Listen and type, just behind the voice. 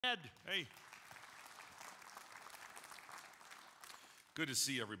Ed, hey. Good to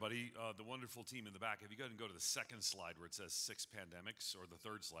see everybody. The wonderful team in the back. If you go ahead and go to the second slide where it says 6 pandemics, or the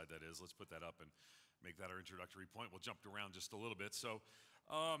third slide that is, let's put that up and make that our introductory point. We'll jump around just a little bit. So,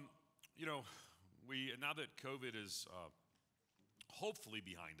 now that COVID is hopefully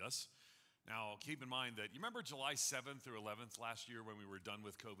behind us, now keep in mind that, you remember July 7th through 11th last year when we were done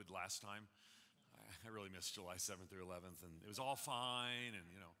with COVID last time? I really missed July 7th through 11th, and it was all fine, and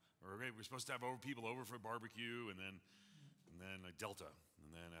we're supposed to have people over for a barbecue, and then Delta,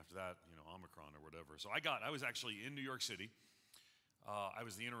 and then after that, Omicron or whatever. So I was actually in New York City. I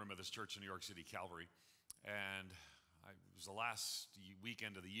was the interim of this church in New York City, Calvary, and it was the last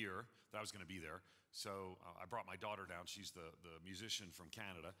weekend of the year that I was going to be there. So I brought my daughter down. She's the musician from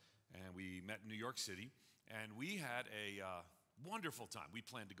Canada, and we met in New York City, and we had a wonderful time. We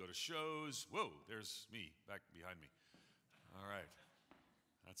planned to go to shows. Whoa, there's me back behind me. All right.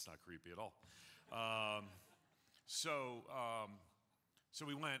 That's not creepy at all. So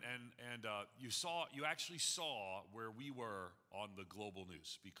we went, and you actually saw where we were on the global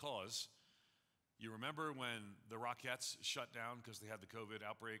news, because you remember when the Rockettes shut down because they had the COVID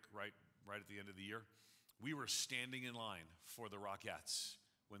outbreak right at the end of the year? We were standing in line for the Rockettes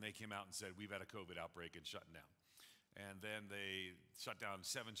when they came out and said, we've had a COVID outbreak and shutting down. And then they shut down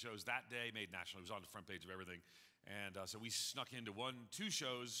 7 shows that day, made national. It was on the front page of everything. And so we snuck into 2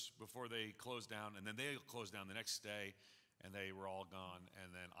 shows before they closed down, and then they closed down the next day, and they were all gone.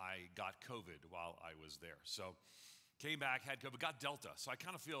 And then I got COVID while I was there. So came back, had COVID, got Delta. So I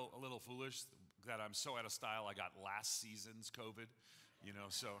kind of feel a little foolish that I'm so out of style. I got last season's COVID,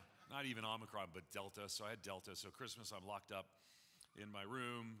 so not even Omicron, but Delta. So I had Delta. So Christmas, I'm locked up in my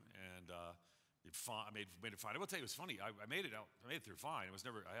room, and I made it fine. I will tell you, it was funny. I made it through fine.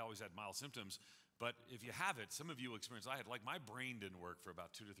 I always had mild symptoms. But if you have it, some of you will experience, I had, my brain didn't work for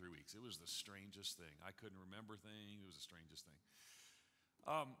about 2 to 3 weeks. It was the strangest thing. I couldn't remember things. It was the strangest thing.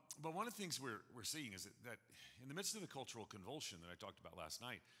 But one of the things we're seeing is that in the midst of the cultural convulsion that I talked about last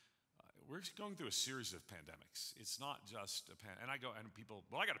night, we're going through a series of pandemics. It's not just and people,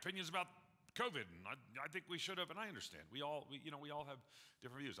 I got opinions about COVID, and I think we should have, and I understand. We all have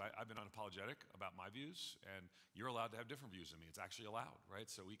different views. I've been unapologetic about my views, and you're allowed to have different views than me. It's actually allowed, right?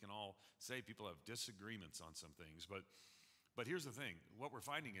 So we can all say people have disagreements on some things, but here's the thing. What we're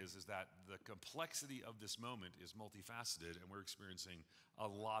finding is that the complexity of this moment is multifaceted, and we're experiencing a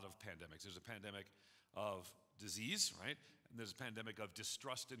lot of pandemics. There's a pandemic of disease, right? And there's a pandemic of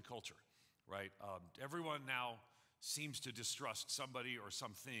distrust in culture, right? Everyone now seems to distrust somebody or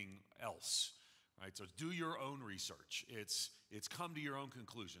something else, right? So do your own research. It's come to your own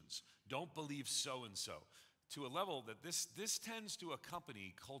conclusions. Don't believe so-and-so, to a level that this tends to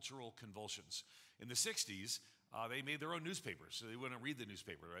accompany cultural convulsions. In the 60s, they made their own newspapers, so they wouldn't read the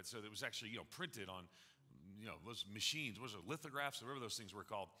newspaper, right? So it was actually, printed on, those machines, lithographs, or whatever those things were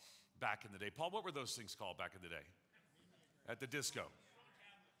called back in the day. Paul, what were those things called back in the day? At the disco.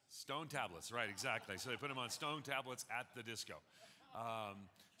 Stone tablets, right, exactly. So they put them on stone tablets at the disco.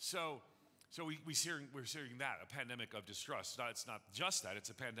 So we're seeing that, a pandemic of distrust. It's not just that, it's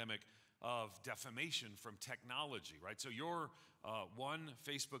a pandemic of defamation from technology, right? So you're one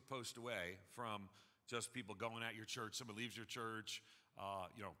Facebook post away from just people going at your church. Somebody leaves your church, and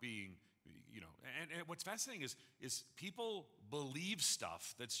what's fascinating is people believe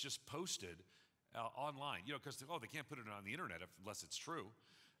stuff that's just posted online, because they can't put it on the internet unless it's true.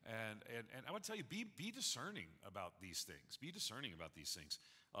 And I want to tell you, be discerning about these things. Be discerning about these things.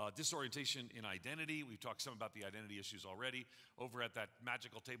 Disorientation in identity. We've talked some about the identity issues already. Over at that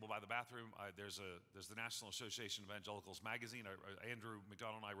magical table by the bathroom, there's the National Association of Evangelicals magazine. Andrew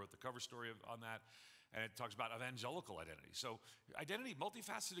McDonald and I wrote the cover story on that, and it talks about evangelical identity. So identity,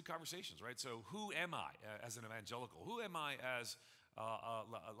 multifaceted conversations, right? So who am I as an evangelical? Who am I as a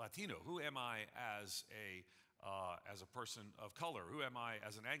Latino? Who am I as a person of color? Who am I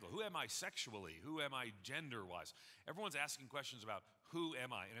as an Anglo? Who am I sexually? Who am I gender-wise? Everyone's asking questions about who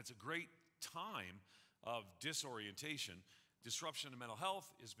am I, and it's a great time of disorientation. Disruption to mental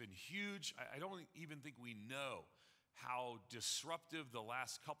health has been huge. I don't even think we know how disruptive the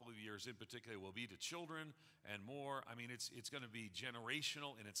last couple of years in particular will be to children and more. I mean, it's going to be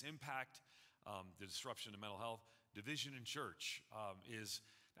generational in its impact. The disruption to mental health. Division in church is...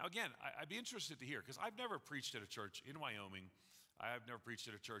 Now, again, I'd be interested to hear, because I've never preached at a church in Wyoming. I've never preached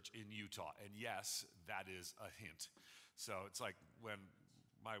at a church in Utah. And yes, that is a hint. So it's like when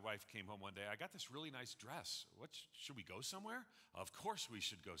my wife came home one day, I got this really nice dress. Should we go somewhere? Of course we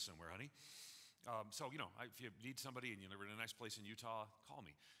should go somewhere, honey. If you need somebody and you're in a nice place in Utah, call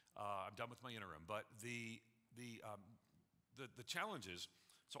me. I'm done with my interim. But the challenge is,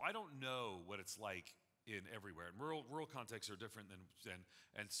 So I don't know what it's like in everywhere. And rural contexts are different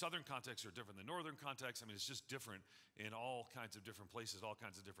and southern contexts are different than northern contexts. I mean, it's just different in all kinds of different places, all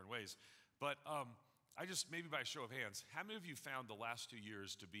kinds of different ways. But I just, maybe by a show of hands, how many of you found the last 2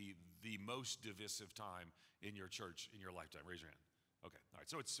 years to be the most divisive time in your church in your lifetime? Raise your hand. Okay, all right.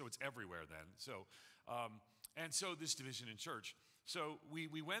 So it's everywhere then. So and so this division in church. So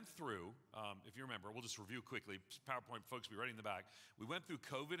we went through, if you remember, we'll just review quickly. PowerPoint folks will be right in the back. We went through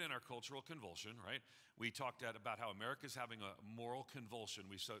COVID and our cultural convulsion, right? We talked about how America's having a moral convulsion.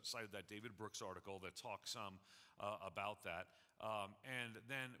 We cited that David Brooks article that talks about that. And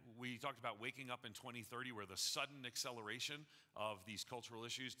then we talked about waking up in 2030 where the sudden acceleration of these cultural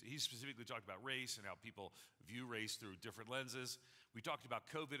issues. He specifically talked about race and how people view race through different lenses. We talked about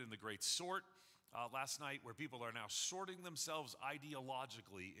COVID and the great sort. Last night, where people are now sorting themselves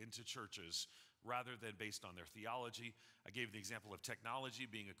ideologically into churches rather than based on their theology. I gave the example of technology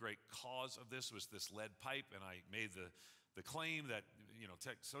being a great cause of this, was this lead pipe, and I made the claim that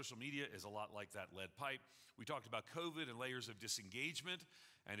social media is a lot like that lead pipe. We talked about COVID and layers of disengagement,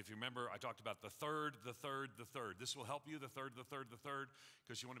 and if you remember, I talked about the third. This will help you, the third,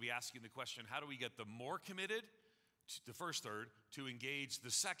 because you want to be asking the question, how do we get the more committed, the first third, to engage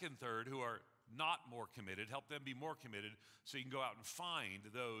the second third who are not more committed, help them be more committed so you can go out and find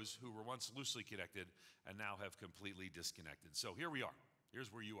those who were once loosely connected and now have completely disconnected. So here we are.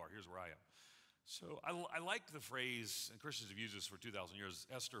 Here's where you are. Here's where I am. So I like the phrase, and Christians have used this for 2,000 years,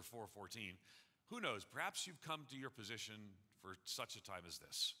 Esther 4:14. Who knows? Perhaps you've come to your position for such a time as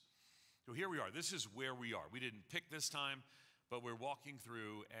this. So here we are. This is where we are. We didn't pick this time, but we're walking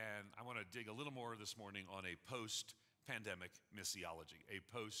through, and I want to dig a little more this morning on a post-pandemic missiology,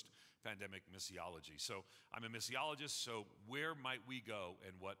 So I'm a missiologist, so where might we go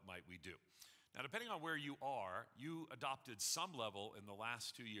and what might we do? Now, depending on where you are, you adopted some level in the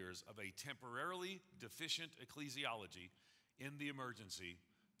last 2 years of a temporarily deficient ecclesiology in the emergency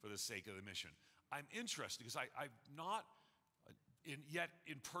for the sake of the mission. I'm interested because I've not yet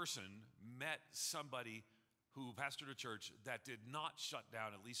in person met somebody who pastored a church that did not shut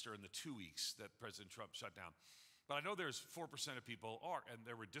down, at least during the 2 weeks that President Trump shut down. But I know there's 4% of people are, and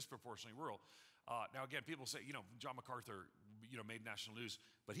they were disproportionately rural. Now again, people say, John MacArthur, made national news,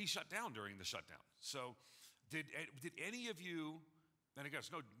 but he shut down during the shutdown. So did any of you, and I guess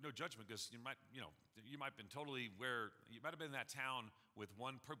no judgment, because you might have been totally you might have been in that town with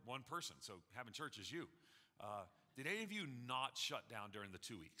one person, so having church is you. Did any of you not shut down during the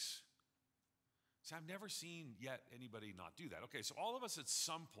 2 weeks? See, I've never seen yet anybody not do that. Okay, so all of us at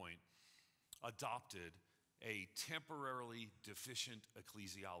some point adopted a temporarily deficient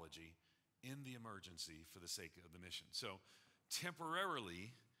ecclesiology in the emergency for the sake of the mission. So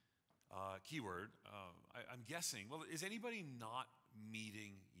temporarily, keyword, I'm guessing, well, is anybody not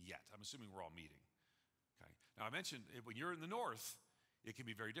meeting yet? I'm assuming we're all meeting. Okay. Now I mentioned when you're in the north, it can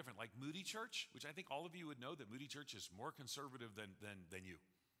be very different. Like Moody Church, which I think all of you would know that Moody Church is more conservative than you,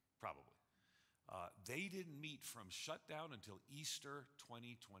 probably. They didn't meet from shutdown until Easter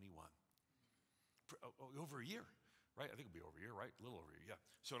 2021. Over a year, right? I think it'll be over a year, right? A little over a year, yeah.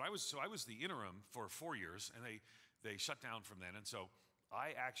 So I was the interim for 4 years, and they shut down from then. And so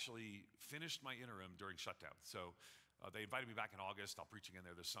I actually finished my interim during shutdown. So they invited me back in August. I'll preach again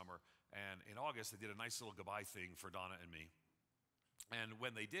there this summer. And in August, they did a nice little goodbye thing for Donna and me. And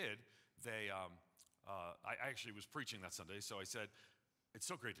when they did, I actually was preaching that Sunday. So I said, it's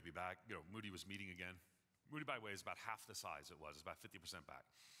so great to be back. Moody was meeting again. Moody, by the way, is about half the size it was. It's about 50% back.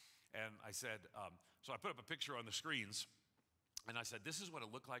 And I said, so I put up a picture on the screens, and I said, this is what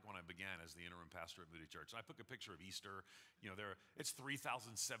it looked like when I began as the interim pastor at Moody Church. And I took a picture of Easter. It's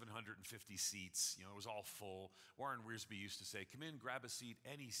 3,750 seats. It was all full. Warren Wiersbe used to say, come in, grab a seat,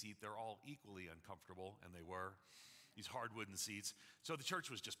 any seat. They're all equally uncomfortable, and they were. These hard wooden seats. So the church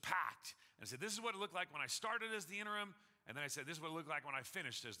was just packed. And I said, this is what it looked like when I started as the interim. And then I said, this is what it looked like when I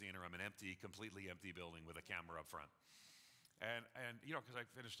finished as the interim, an completely empty building with a camera up front. And because I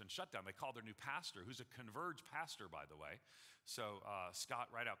finished in shutdown, they called their new pastor, who's a Converge pastor, by the way. So Scott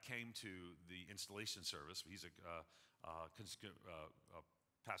Rideout came to the installation service. He's a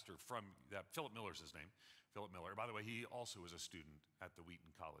pastor from that. Philip Miller's his name. Philip Miller. By the way, he also was a student at the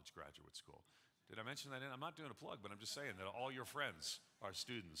Wheaton College Graduate School. Did I mention that? I'm not doing a plug, but I'm just saying that all your friends are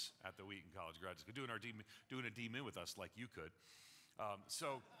students at the Wheaton College Graduate School, doing a DMin with us like you could.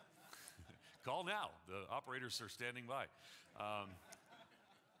 So call now. The operators are standing by.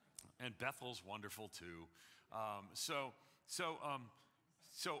 And Bethel's wonderful too.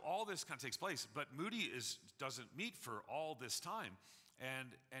 So all this kind of takes place, but Moody doesn't meet for all this time.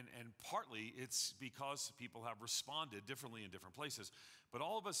 And partly it's because people have responded differently in different places. But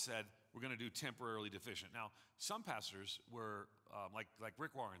all of us said we're going to do temporarily deficient. Now, some pastors were, like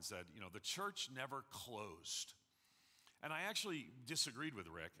Rick Warren said, the church never closed. And I actually disagreed with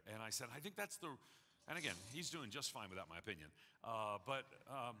Rick, and I said, I think that's and again, he's doing just fine without my opinion. But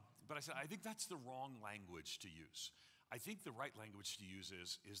I said, I think that's the wrong language to use. I think the right language to use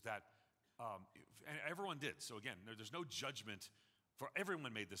is that, and everyone did. So again, there's no judgment. For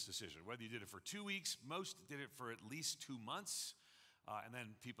everyone made this decision, whether you did it for 2 weeks, most did it for at least 2 months. And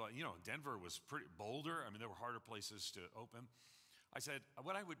then people, Denver was pretty Boulder. I mean, there were harder places to open. I said,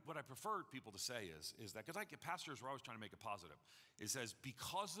 what I prefer people to say is that, because pastors were always trying to make it positive. It says,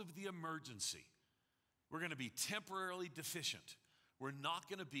 because of the emergency, we're going to be temporarily deficient. We're not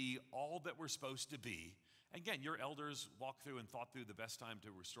going to be all that we're supposed to be. Again, your elders walked through and thought through the best time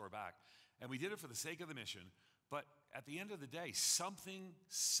to restore back. And we did it for the sake of the mission. But at the end of the day, something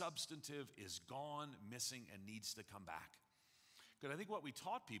substantive is gone, missing, and needs to come back. Because I think what we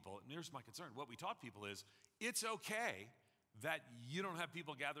taught people, and here's my concern, what we taught people is, it's okay that you don't have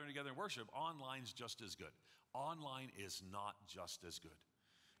people gathering together and worship. Online's just as good. Online is not just as good.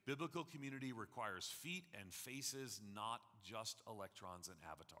 Biblical community requires feet and faces, not just electrons and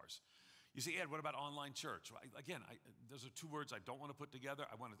avatars. You say, Ed, what about online church? Again, those are two words I don't want to put together.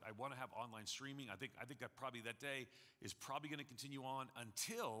 I want to have online streaming. I think that day is probably going to continue on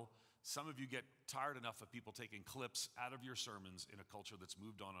until some of you get tired enough of people taking clips out of your sermons in a culture that's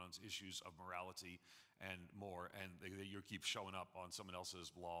moved on issues of morality and more, and you keep showing up on someone else's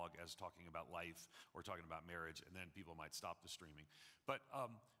blog as talking about life or talking about marriage, and then people might stop the streaming. But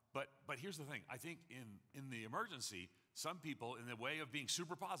here's the thing. I think in the emergency, some people, in the way of being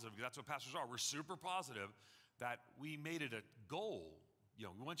super positive, because that's what pastors are, we're super positive, that we made it a goal.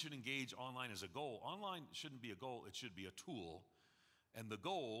 We want you to engage online as a goal. Online shouldn't be a goal, it should be a tool. And the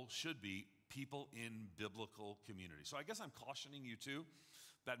goal should be people in biblical community. So I guess I'm cautioning you too,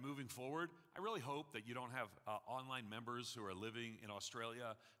 that moving forward, I really hope that you don't have online members who are living in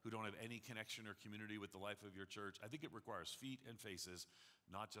Australia who don't have any connection or community with the life of your church. I think it requires feet and faces,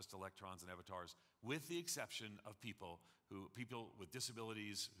 not just electrons and avatars, with the exception of people with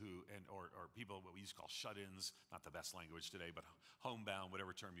disabilities or people what we used to call shut-ins, not the best language today, but homebound,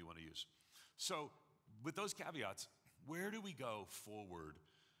 whatever term you want to use. So with those caveats, where do we go forward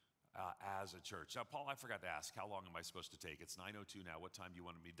as a church? Now, Paul, I forgot to ask, how long am I supposed to take? It's 9:02 now. What time do you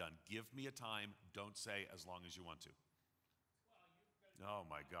want me done? Give me a time. Don't say as long as you want to. Oh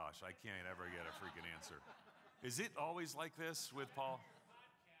my gosh, I can't ever get a freaking answer. Is it always like this with Paul?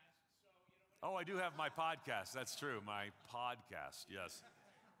 Oh, I do have my podcast. That's true. My podcast. Yes.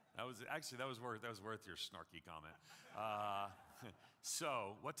 That was worth your snarky comment.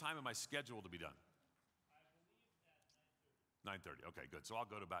 So, what time am I scheduled to be done? 9:30. Okay, good. So I'll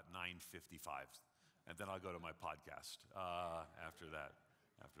go to about 9:55, and then I'll go to my podcast after that.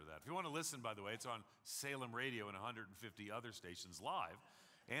 If you want to listen, by the way, it's on Salem Radio and 150 other stations live.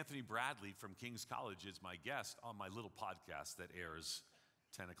 Anthony Bradley from King's College is my guest on my little podcast that airs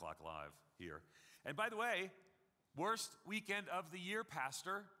 10 o'clock live here. And by the way, worst weekend of the year,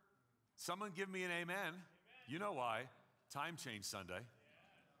 Pastor. Someone give me an amen. Amen. You know why. Time change Sunday.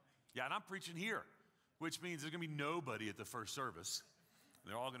 Yeah, and I'm preaching here, which means there's going to be nobody at the first service.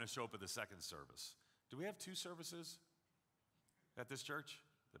 They're all going to show up at the second service. Do we have 2 services at this church?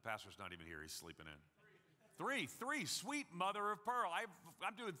 The pastor's not even here. He's sleeping in. Three. Sweet mother of pearl.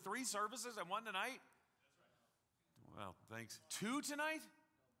 I'm doing 3 services and 1 tonight? That's right. Well, thanks. 2 tonight?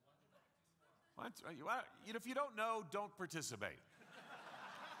 If you don't know, don't participate.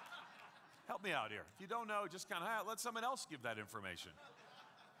 Help me out here. If you don't know, just kind of let someone else give that information.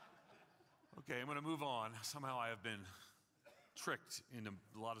 Okay, I'm going to move on. Somehow I have been tricked into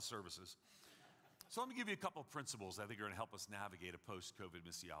a lot of services. So let me give you a couple of principles I think are going to help us navigate a post-COVID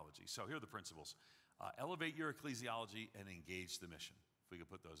missiology. So here are the principles. Elevate your ecclesiology and engage the mission. If we could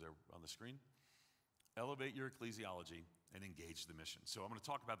put those there on the screen. Elevate your ecclesiology and engage the mission. So I'm going to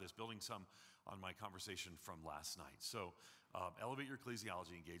talk about this, building some on my conversation from last night. So elevate your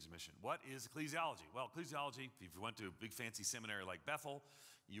ecclesiology, engage the mission. What is ecclesiology? Well, ecclesiology, if you went to a big fancy seminary like Bethel,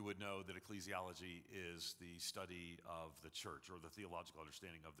 you would know that ecclesiology is the study of the church or the theological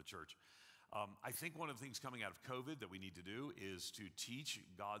understanding of the church. I think one of the things coming out of COVID that we need to do is to teach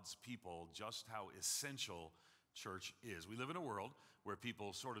God's people just how essential church is. We live in a world where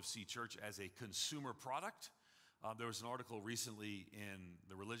people sort of see church as a consumer product. There was an article recently in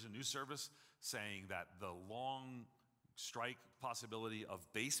the Religion News Service saying that the long strike possibility of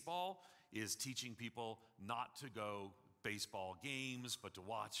baseball is teaching people not to go baseball games, but to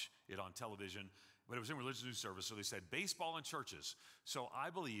watch it on television. but it was in religious news service, so they said baseball in churches. So I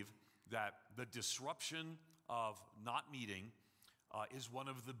believe that the disruption of not meeting is one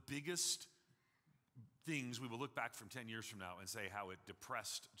of the biggest things we will look back from 10 years from now and say how it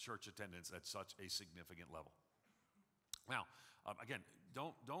depressed church attendance at such a significant level. Now, again,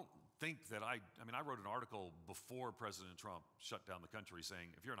 don't think that I wrote an article before President Trump shut down the country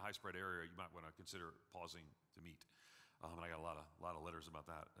saying if you're in a high spread area, you might want to consider pausing to meet. And I got a lot of letters about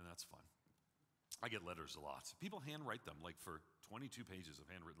that, and that's fun. I get letters a lot. People handwrite them, like for 22 pages of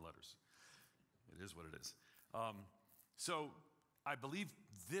handwritten letters. It is what it is. So I believe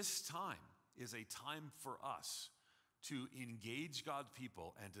this time is a time for us to engage God's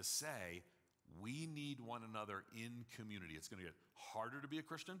people and to say, we need one another in community. It's going to get harder to be a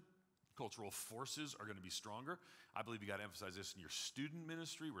Christian. Cultural forces are going to be stronger. I believe you got to emphasize this in your student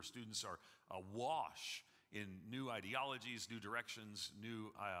ministry, where students are awash in new ideologies, new directions, new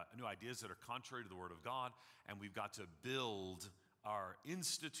ideas that are contrary to the Word of God, and we've got to build our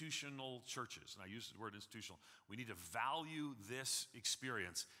institutional churches. And I use the word institutional. We need to value this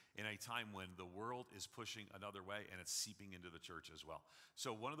experience in a time when the world is pushing another way and it's seeping into the church as well.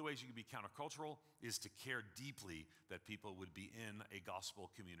 So one of the ways you can be countercultural is to care deeply that people would be in a gospel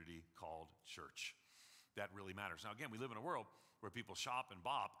community called church. That really matters. Now again, we live in a world where people shop and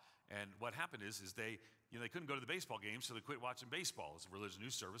bop, and what happened is they couldn't go to the baseball game, so they quit watching baseball. As a religious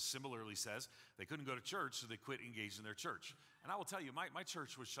news service similarly says, they couldn't go to church, so they quit engaging in their church. And I will tell you, my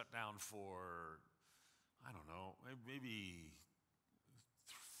church was shut down for, I don't know, maybe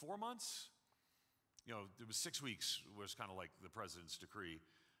 4 months. It was 6 weeks was kind of like the president's decree.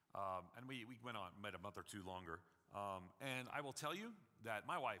 And we went on, met a month or two longer. And I will tell you that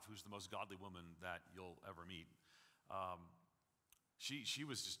my wife, who's the most godly woman that you'll ever meet, she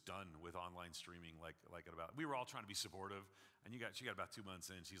was just done with online streaming. We were all trying to be supportive, and she got about 2 months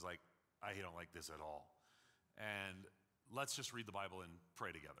in. She's like, I don't like this at all, and let's just read the Bible and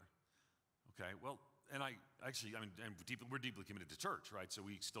pray together. Okay, well, and we're deeply committed to church, right? So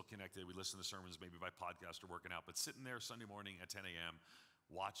we still connected. We listen to sermons maybe by podcast or working out, but sitting there Sunday morning at 10 a.m.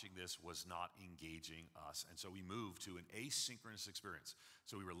 watching this was not engaging us. And so we moved to an asynchronous experience.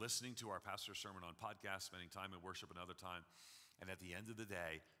 So we were listening to our pastor's sermon on podcast, spending time in worship another time. And at the end of the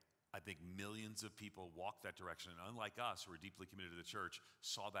day, I think millions of people walked that direction. And unlike us, who are deeply committed to the church,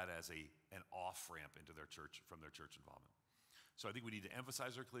 saw that as an off-ramp into their church, from their church involvement. So I think we need to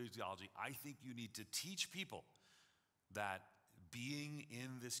emphasize our ecclesiology. I think you need to teach people that being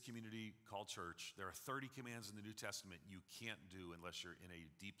in this community called church, there are 30 commands in the New Testament you can't do unless you're in a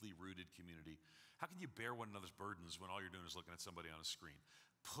deeply rooted community. How can you bear one another's burdens when all you're doing is looking at somebody on a screen?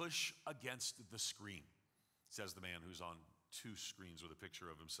 Push against the screen, says the man who's on 2 screens with a picture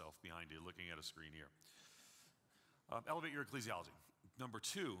of himself behind you, looking at a screen here. Elevate your ecclesiology. Number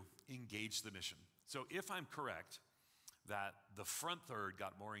 2, engage the mission. So if I'm correct that the front third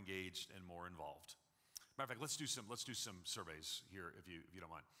got more engaged and more involved. Matter of fact, let's do some surveys here, if you don't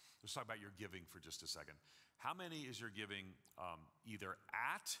mind. Let's talk about your giving for just a second. How many is your giving either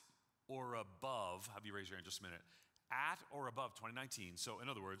at or above? Have you raise your hand just a minute? At or above 2019. So in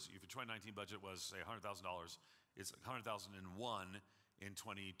other words, if your 2019 budget was say $100,000, it's $100,001 in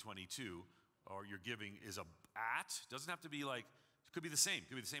 2022, or your giving is doesn't have to be like, it could be the same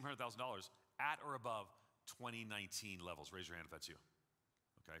 $100,000 at or above 2019 levels. Raise your hand if that's you.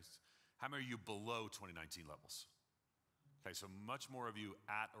 Okay. How many are you below 2019 levels? Okay, so much more of you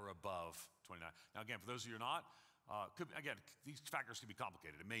at or above 29. Now again, for those of you who are not, these factors can be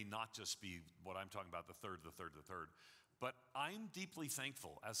complicated. It may not just be what I'm talking about, the third. But I'm deeply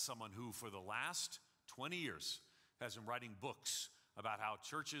thankful as someone who for the last 20 years has been writing books about how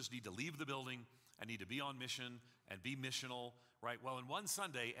churches need to leave the building and need to be on mission and be missional, right? Well, in one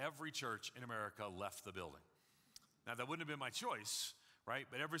Sunday, every church in America left the building. Now, that wouldn't have been my choice, right?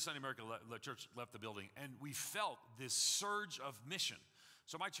 But every Sunday, the church left the building, and we felt this surge of mission.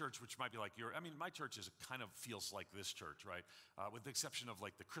 So my church, which might be like my church kind of feels like this church, right? With the exception of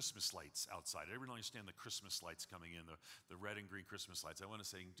like the Christmas lights outside. Everyone understand the Christmas lights coming in, the red and green Christmas lights. I want to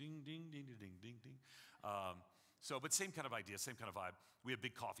say ding, ding, ding, ding, ding, ding, ding. But same kind of idea, same kind of vibe. We have a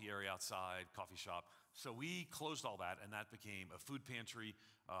big coffee area outside, coffee shop. So we closed all that, and that became a food pantry.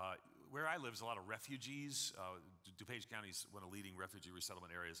 Where I live is a lot of refugees. DuPage County is one of the leading refugee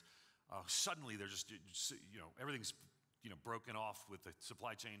resettlement areas. Suddenly, they're just everything's broken off with the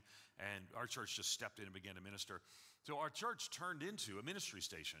supply chain, and our church just stepped in and began to minister. So our church turned into a ministry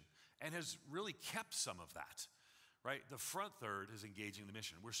station and has really kept some of that. Right? The front third is engaging the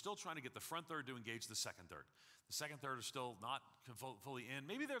mission. We're still trying to get the front third to engage the second third. The second, third are still not fully in.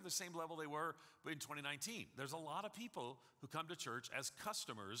 Maybe they're the same level they were in 2019. There's a lot of people who come to church as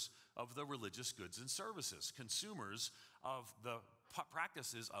customers of the religious goods and services, consumers of the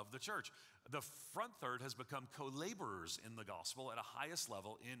practices of the church. The front third has become co-laborers in the gospel at a highest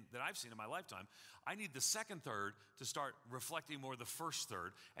level that I've seen in my lifetime. I need the second third to start reflecting more the first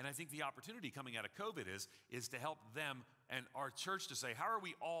third. And I think the opportunity coming out of COVID is to help them and our church to say, how are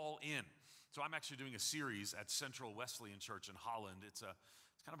we all in? So I'm actually doing a series at Central Wesleyan Church in Holland. It's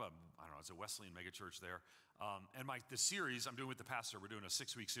kind of it's a Wesleyan megachurch there. And the series I'm doing with the pastor, we're doing a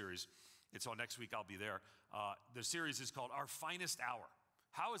 6-week series. It's on next week, I'll be there. The series is called Our Finest Hour.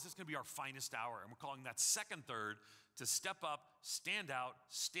 How is this going to be our finest hour? And we're calling that second third to step up, stand out,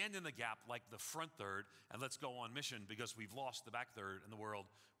 stand in the gap like the front third, and let's go on mission because we've lost the back third and the world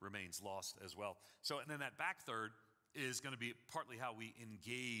remains lost as well. So, and then that back third is going to be partly how we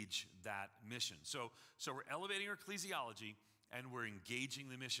engage that mission. So we're elevating our ecclesiology and we're engaging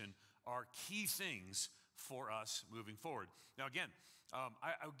the mission are key things for us moving forward. Now again,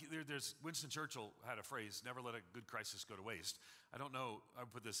 there's Winston Churchill had a phrase, never let a good crisis go to waste. I don't know, I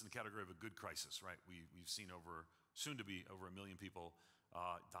would put this in the category of a good crisis, right? We've seen soon to be over 1 million people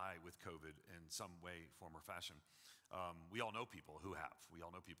die with COVID in some way, form, or fashion. We all know people who have.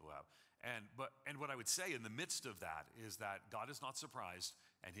 And what I would say in the midst of that is that God is not surprised,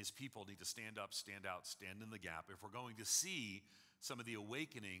 and his people need to stand up, stand out, stand in the gap. If we're going to see some of the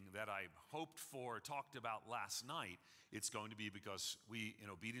awakening that I hoped for, talked about last night, it's going to be because we, in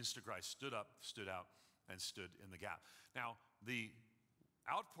obedience to Christ, stood up, stood out, and stood in the gap. Now, the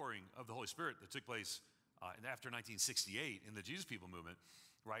outpouring of the Holy Spirit that took place after 1968 in the Jesus People movement,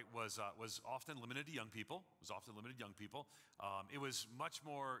 right, was often limited to young people. It was much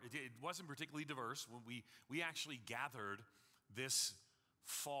more. It wasn't particularly diverse. When we actually gathered this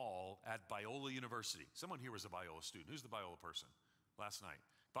fall at Biola University. Someone here was a Biola student. Who's the Biola person? Last night.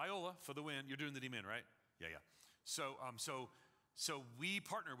 Biola for the win. You're doing the D-Min, right? Yeah. So we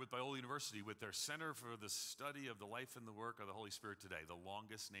partner with Biola University with their Center for the Study of the Life and the Work of the Holy Spirit Today, the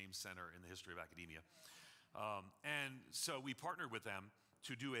longest named center in the history of academia. And so we partnered with them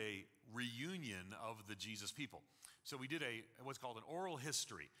to do a reunion of the Jesus People. So we did what's called an oral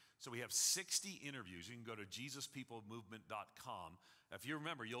history. So we have 60 interviews. You can go to JesusPeopleMovement.com. If you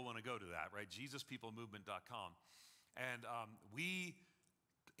remember, you'll want to go to that, right? JesusPeopleMovement.com. And we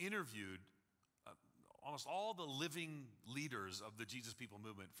interviewed almost all the living leaders of the Jesus People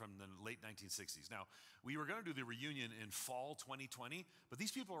movement from the late 1960s. Now, we were going to do the reunion in fall 2020, but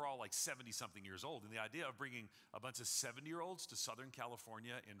these people are all like 70-something years old, and the idea of bringing a bunch of 70-year-olds to Southern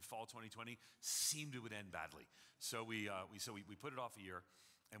California in fall 2020 seemed it would end badly. So we put it off a year,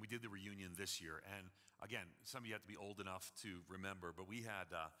 and we did the reunion this year. And again, some of you have to be old enough to remember, but we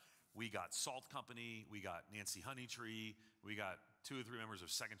got Salt Company, we got Nancy Honeytree, we got 2 or 3 members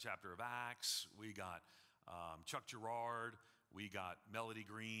of Second Chapter of Acts, we got Chuck Girard, we got Melody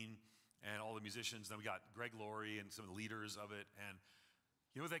Green, and all the musicians. Then we got Greg Laurie and some of the leaders of it. And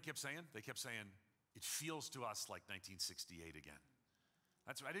you know what they kept saying? They kept saying, it feels to us like 1968 again.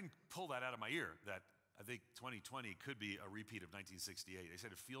 I didn't pull that out of my ear, that I think 2020 could be a repeat of 1968. They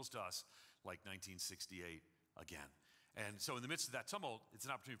said it feels to us like 1968 again. And so in the midst of that tumult, it's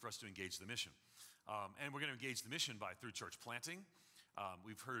an opportunity for us to engage the mission. And we're going to engage the mission through church planting.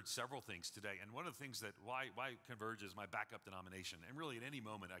 We've heard several things today. And one of the things that why Converge is my backup denomination. And really at any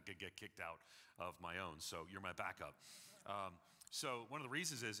moment I could get kicked out of my own. So you're my backup. So one of the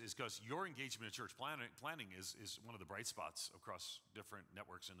reasons is because your engagement in church planning is one of the bright spots across different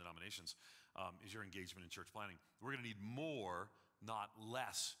networks and denominations, is your engagement in church planning. We're going to need more, not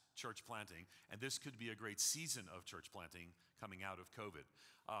less, church planting, and this could be a great season of church planting coming out of COVID.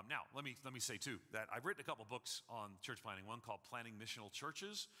 Now, let me say too that I've written a couple books on church planting. One called Planting Missional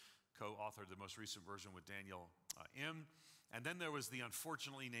Churches, co-authored the most recent version with Daniel M. And then there was the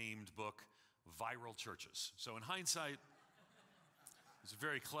unfortunately named book Viral Churches. So in hindsight, it was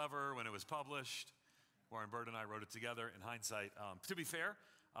very clever when it was published. Warren Bird and I wrote it together. In hindsight, to be fair,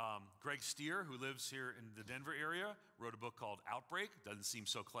 Greg Steer, who lives here in the Denver area, wrote a book called Outbreak. Doesn't seem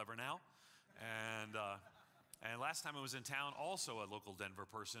so clever now. And last time I was in town, also a local Denver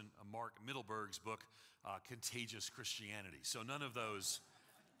person, Mark Middleberg's book, Contagious Christianity. So none of those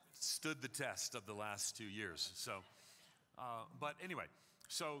stood the test of the last 2 years. So, but anyway,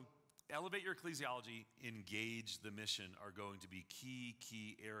 so elevate your ecclesiology, engage the mission are going to be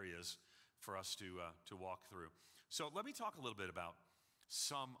key areas for us to walk through. So let me talk a little bit about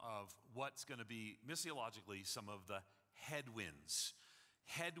some of what's going to be, missiologically, some of the headwinds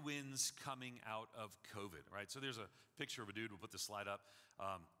coming out of COVID, right? So there's a picture of a dude, we'll put the slide up.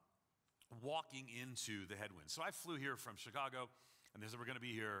 walking into the headwinds. So I flew here from Chicago, and they said we're going to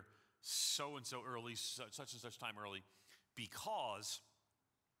be here so and so early, such and such time early, because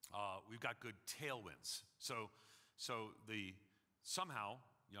we've got good tailwinds. So somehow,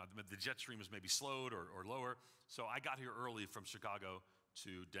 the jet stream was maybe slowed or lower. So I got here early from Chicago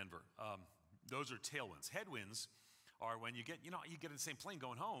to Denver. Those are tailwinds. Headwinds are when you get in the same plane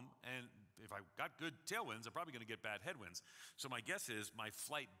going home, and if I got good tailwinds, I'm probably going to get bad headwinds. So my guess is my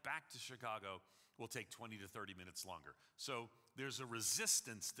flight back to Chicago will take 20 to 30 minutes longer. So there's a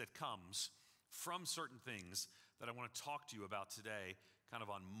resistance that comes from certain things that I want to talk to you about today, kind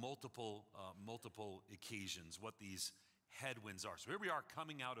of on multiple occasions, what these headwinds are. So here we are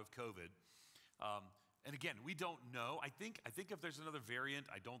coming out of COVID. And again, we don't know. I think if there's another variant,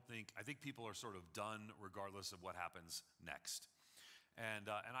 I think people are sort of done regardless of what happens next. And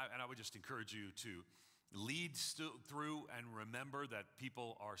I would just encourage you to lead through and remember that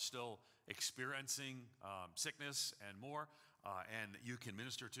people are still experiencing sickness and more, and you can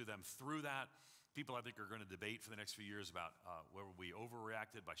minister to them through that. People, I think, are going to debate for the next few years about whether we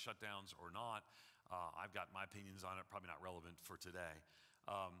overreacted by shutdowns or not. I've got my opinions on it, probably not relevant for today.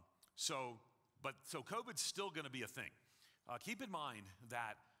 So COVID's still going to be a thing. Keep in mind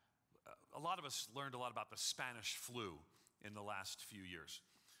that a lot of us learned a lot about the Spanish flu in the last few years.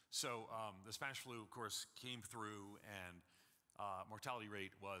 So the Spanish flu, of course, came through, and mortality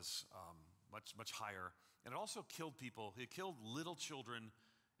rate was much higher. And it also killed people. It killed little children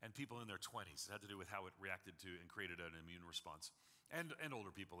and people in their 20s. It had to do with how it reacted to and created an immune response, and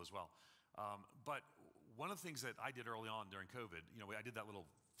older people as well. But one of the things that I did early on during COVID, I did that little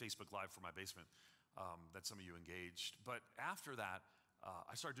Facebook Live from my basement that some of you engaged. But after that,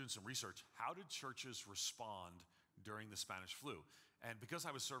 I started doing some research. How did churches respond during the Spanish flu? And because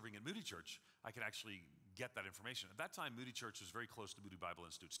I was serving at Moody Church, I could actually get that information. At that time, Moody Church was very close to Moody Bible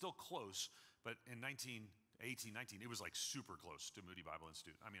Institute. Still close, but in 19, 19, it was like super close to Moody Bible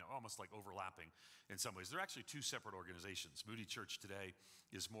Institute. I mean, almost like overlapping in some ways. They're actually two separate organizations. Moody Church today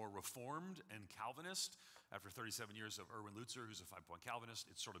is more Reformed and Calvinist. After 37 years of Erwin Lutzer, who's a 5-point Calvinist,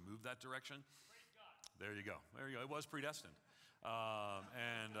 it sort of moved that direction. Praise God. There you go. It was predestined.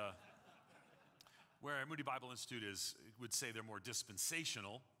 Where Moody Bible Institute would say they're more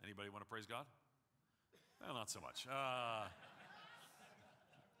dispensational. Anybody want to praise God? Well, not so much.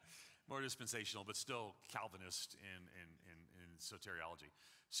 More dispensational, but still Calvinist in soteriology.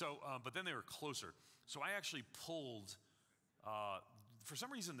 So, but then they were closer. So I actually pulled, for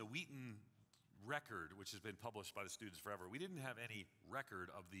some reason, the Wheaton record, which has been published by the students forever. We didn't have any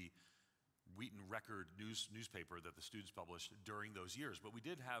record of the Wheaton Record newspaper that the students published during those years, but we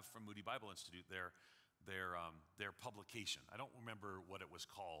did have from Moody Bible Institute their publication. I don't remember what it was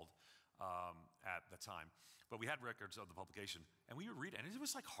called at the time, but we had records of the publication, and we would read it, and it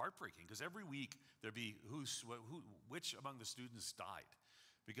was like heartbreaking because every week there'd be which among the students died.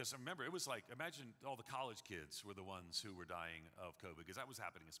 Because remember, it was like, imagine all the college kids were the ones who were dying of COVID because that was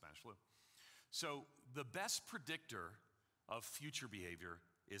happening in Spanish flu. So the best predictor of future behavior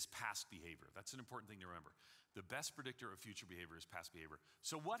is past behavior. That's an important thing to remember. The best predictor of future behavior is past behavior.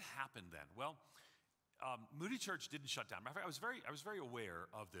 So what happened then? Well, Moody Church didn't shut down. Matter of fact, I was very aware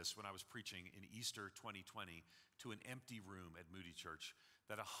of this when I was preaching in Easter 2020 to an empty room at Moody Church.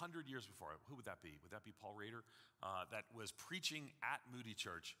 That 100 years before, who would that be? Would that be Paul Rader? That was preaching at Moody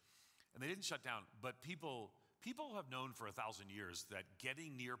Church, and they didn't shut down. But people have known for 1,000 years that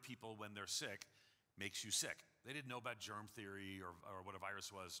getting near people when they're sick makes you sick. They didn't know about germ theory or what a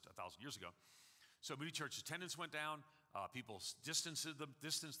virus was 1,000 years ago. So Moody Church attendance went down. People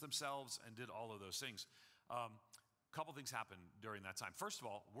distanced themselves and did all of those things. A couple things happened during that time. First of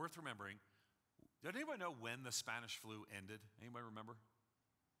all, worth remembering, did anybody know when the Spanish flu ended? Anybody remember?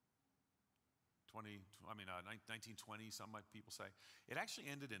 1920, some people say. It actually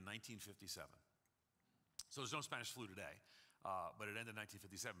ended in 1957. So there's no Spanish flu today, but it ended in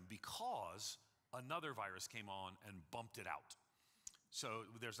 1957 because another virus came on and bumped it out. So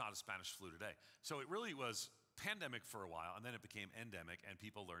there's not a Spanish flu today. So it really was pandemic for a while, and then it became endemic, and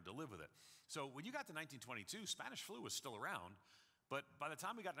people learned to live with it. So when you got to 1922, Spanish flu was still around, but by the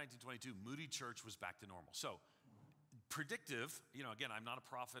time we got to 1922, Moody Church was back to normal. So predictive, again, I'm not a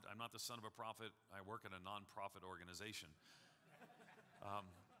prophet. I'm not the son of a prophet. I work in a nonprofit organization.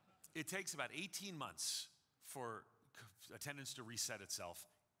 It takes about 18 months for attendance to reset itself,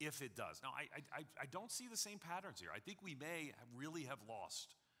 if it does. Now, I don't see the same patterns here. I think we may really have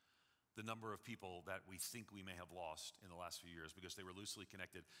lost the number of people that we think we may have lost in the last few years because they were loosely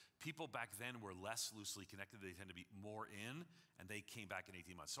connected. People back then were less loosely connected. They tend to be more in, and they came back in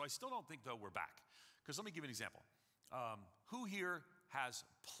 18 months. So I still don't think, though, we're back. Because let me give you an example. Who here has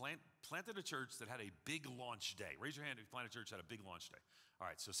planted a church that had a big launch day. Raise your hand if you planted a church that had a big launch day. All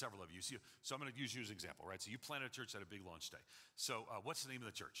right, so several of you. So I'm going to use you as an example, right? So you planted a church that had a big launch day. So what's the name of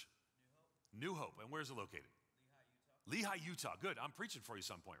the church? New Hope. And where's it located? Lehigh, Utah. Good. I'm preaching for you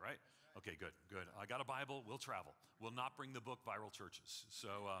some point, right? Okay, good. I got a Bible. We'll travel. We'll not bring the book Viral Churches. So,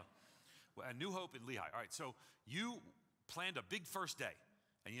 and New Hope in Lehigh. All right, so you planned a big first day.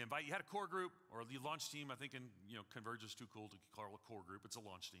 And you had a core group or the launch team. I think Converge is too cool to call it a core group. It's a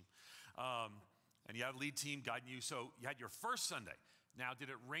launch team. And you had a lead team guiding you. So you had your first Sunday. Now, did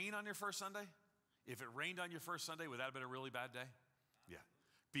it rain on your first Sunday? If it rained on your first Sunday, would that have been a really bad day? Yeah.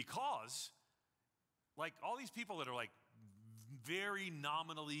 Because, like, all these people that are, like, very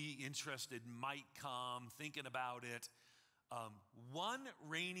nominally interested might come, thinking about it. One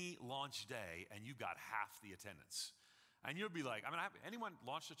rainy launch day, and you got half the attendance. And you'll be like, anyone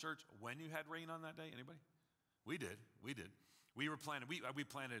launched a church when you had rain on that day? Anybody? We did. We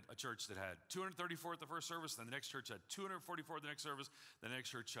planted a church that had 234 at the first service, then the next church had 244 at the next service, then the next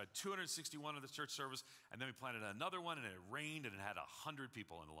church had 261 at the church service, and then we planted another one, and it rained, and it had 100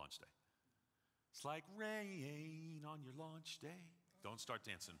 people on the launch day. It's like rain on your launch day. Don't start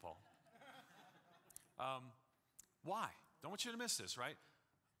dancing, Paul. Why? Don't want you to miss this, right?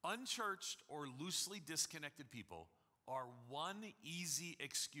 Unchurched or loosely disconnected people are one easy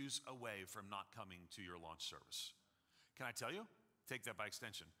excuse away from not coming to your launch service. Can I tell you? Take that by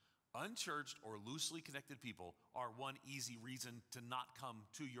extension. Unchurched or loosely connected people are one easy reason to not come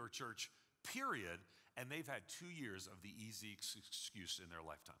to your church, period, and they've had 2 years of the easy excuse in their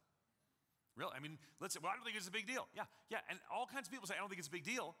lifetime. Really? I mean, let's say, well, I don't think it's a big deal. Yeah, and all kinds of people say, I don't think it's a big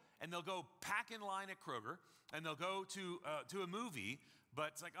deal, and they'll go pack in line at Kroger, and they'll go to a movie,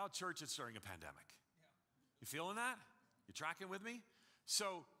 but it's like, oh, church, it's during a pandemic. You feeling that? You tracking with me?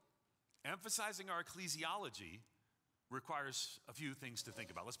 So emphasizing our ecclesiology requires a few things to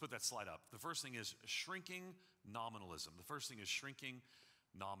think about. Let's put that slide up. The first thing is shrinking nominalism.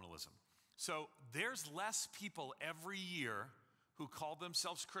 So there's less people every year who call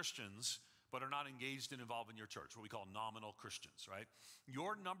themselves Christians but are not engaged and involved in your church, what we call nominal Christians, right?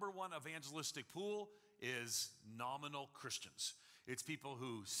 Your number one evangelistic pool is nominal Christians. It's people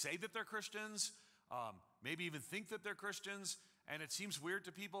who say that they're Christians, maybe even think that they're Christians, and it seems weird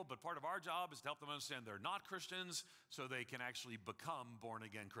to people, but part of our job is to help them understand they're not Christians so they can actually become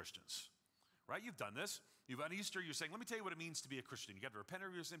born-again Christians, right? You've done this. On Easter, you're saying, let me tell you what it means to be a Christian. You got to repent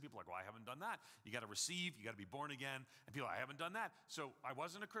of your sin. People are like, well, I haven't done that. You got to receive. You got to be born again. And people are like, I haven't done that. So I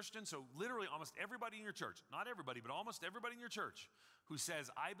wasn't a Christian. So literally almost everybody in your church, not everybody, but almost everybody in your church who says,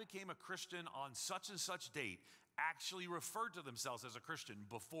 I became a Christian on such and such date, actually referred to themselves as a Christian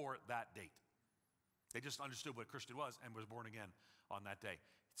before that date. They just understood what Christian was and was born again on that day.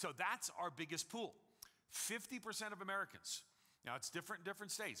 So that's our biggest pool. 50% of Americans, now it's different in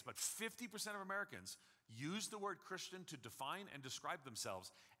different states, but 50% of Americans use the word Christian to define and describe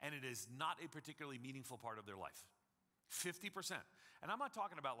themselves, and it is not a particularly meaningful part of their life. 50%. And I'm not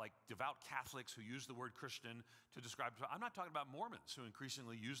talking about like devout Catholics who use the word Christian to describe, I'm not talking about Mormons who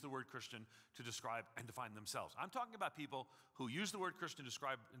increasingly use the word Christian to describe and define themselves. I'm talking about people who use the word Christian to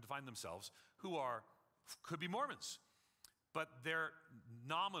describe and define themselves who could be Mormons, but they're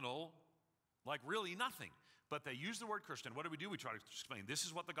nominal, like really nothing. But they use the word Christian. What do? We try to explain, this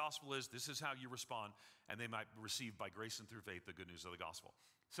is what the gospel is, this is how you respond, and they might receive by grace and through faith the good news of the gospel.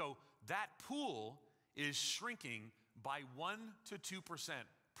 So that pool is shrinking by 1 to 2%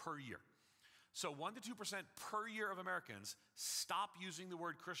 per year. So 1 to 2% per year of Americans stop using the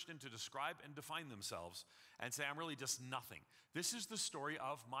word Christian to describe and define themselves and say, I'm really just nothing. This is the story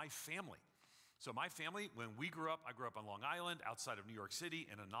of my family. So my family, when we grew up, I grew up on Long Island, outside of New York City,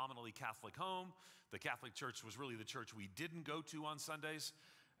 in a nominally Catholic home. The Catholic Church was really the church we didn't go to on Sundays.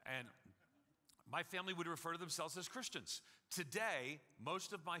 And my family would refer to themselves as Christians. Today,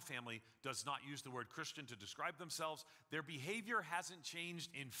 most of my family does not use the word Christian to describe themselves. Their behavior hasn't changed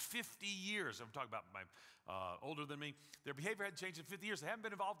in 50 years. I'm talking about my older than me. Their behavior hadn't changed in 50 years. They haven't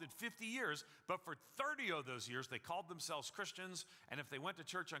been involved in 50 years, but for 30 of those years, they called themselves Christians. And if they went to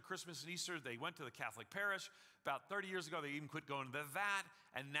church on Christmas and Easter, they went to the Catholic parish. About 30 years ago, they even quit going to that,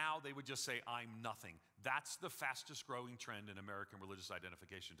 and now they would just say, I'm nothing. That's the fastest growing trend in American religious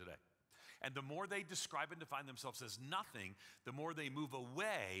identification today. And the more they describe and define themselves as nothing, the more they move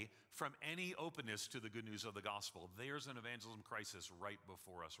away from any openness to the good news of the gospel. There's an evangelism crisis right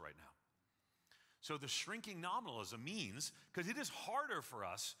before us right now. So the shrinking nominalism means, because it is harder for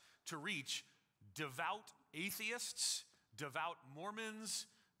us to reach devout atheists, devout Mormons,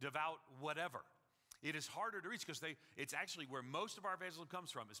 devout whatever. It is harder to reach because it's actually where most of our evangelism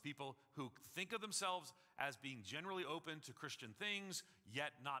comes from, is people who think of themselves as being generally open to Christian things,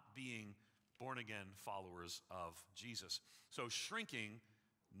 yet not being born-again followers of Jesus. So shrinking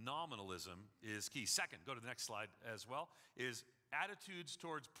nominalism is key. Second, go to the next slide as well, is attitudes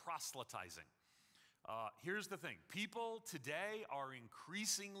towards proselytizing. Here's the thing. People today are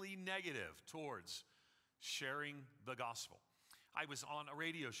increasingly negative towards sharing the gospel. I was on a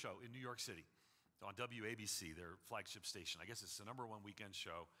radio show in New York City on WABC, their flagship station. I guess it's the #1 weekend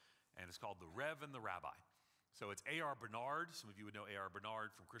show, and it's called The Rev and the Rabbi. So it's A.R. Bernard. Some of you would know A.R.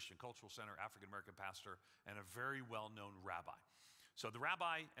 Bernard from Christian Cultural Center, African-American pastor, and a very well-known rabbi. So the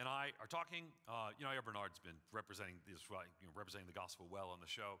rabbi and I are talking. A.R. Bernard's been representing the gospel well on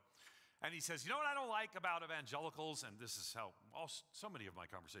the show. And he says, you know what I don't like about evangelicals? And this is how so many of my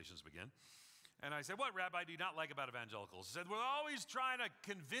conversations begin. And I said, what, Rabbi, do you not like about evangelicals? He said, we're always trying to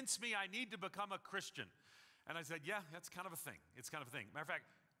convince me I need to become a Christian. And I said, yeah, that's kind of a thing. It's kind of a thing. Matter of fact,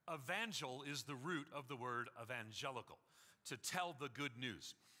 evangel is the root of the word evangelical, to tell the good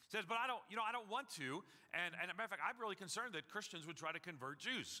news. He says, but I don't want to. And as a matter of fact, I'm really concerned that Christians would try to convert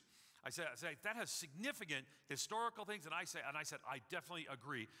Jews. I said that has significant historical things, and I said I definitely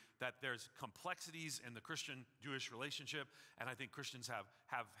agree that there's complexities in the Christian-Jewish relationship, and I think Christians have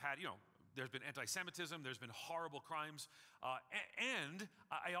had, there's been anti-Semitism, there's been horrible crimes, and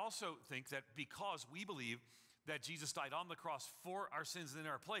I also think that because we believe that Jesus died on the cross for our sins in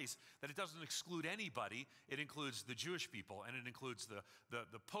our place, that it doesn't exclude anybody. It includes the Jewish people, and it includes the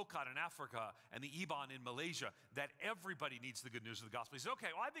Pokot in Africa and the Iban in Malaysia, that everybody needs the good news of the gospel. He said,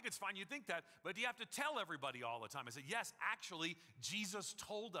 okay, well, I think it's fine you think that, but do you have to tell everybody all the time? I said, yes, actually, Jesus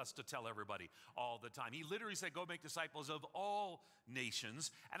told us to tell everybody all the time. He literally said, go make disciples of all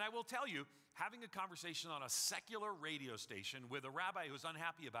nations. And I will tell you, having a conversation on a secular radio station with a rabbi who's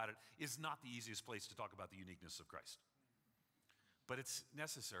unhappy about it is not the easiest place to talk about the uniqueness of Christ. But it's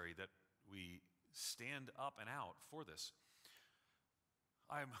necessary that we stand up and out for this.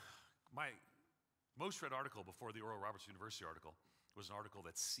 My most read article before the Oral Roberts University article was an article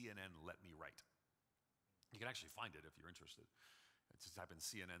that CNN let me write. You can actually find it if you're interested. Just type in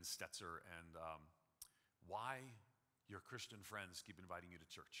CNN Stetzer and why your Christian friends keep inviting you to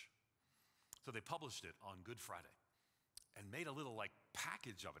church. So they published it on Good Friday and made a little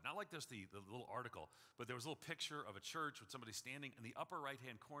package of it. Not like just the little article, but there was a little picture of a church with somebody standing in the upper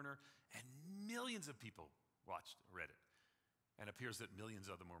right-hand corner, and millions of people read it. And it appears that millions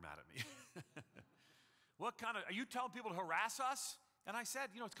of them were mad at me. Are you telling people to harass us? And I said,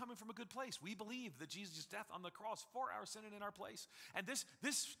 it's coming from a good place. We believe that Jesus' death on the cross for our sin and in our place. And this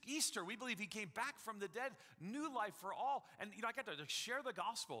Easter, we believe he came back from the dead, new life for all. And I got to share the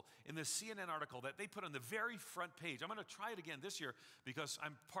gospel in this CNN article that they put on the very front page. I'm going to try it again this year because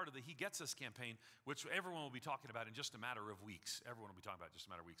I'm part of the He Gets Us campaign, which everyone will be talking about in just a matter of weeks. Everyone will be talking about in just a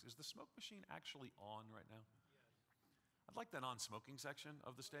matter of weeks. Is the smoke machine actually on right now? Yes. I'd like the non-smoking section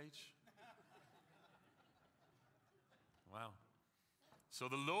of the stage. Wow. So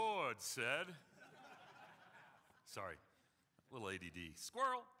the Lord said, sorry, a little ADD,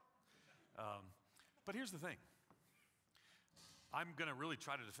 squirrel. But here's the thing. I'm going to really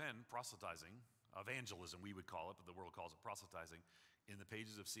try to defend proselytizing, evangelism we would call it, but the world calls it proselytizing, in the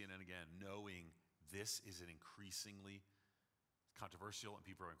pages of CNN again, knowing this is an increasingly controversial and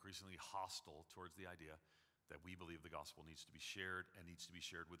people are increasingly hostile towards the idea that we believe the gospel needs to be shared and needs to be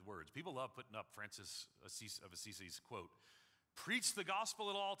shared with words. People love putting up Francis of Assisi's quote, preach the gospel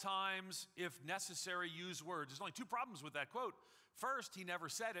at all times, if necessary, use words. There's only two problems with that quote. First, he never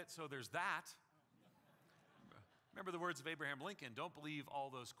said it, so there's that. Remember the words of Abraham Lincoln, don't believe all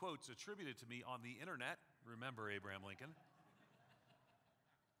those quotes attributed to me on the internet. Remember Abraham Lincoln.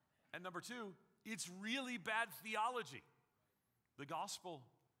 And number two, it's really bad theology. The gospel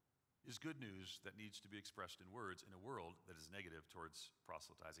is good news that needs to be expressed in words in a world that is negative towards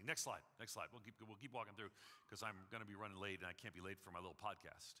proselytizing. Next slide. We'll keep walking through because I'm going to be running late and I can't be late for my little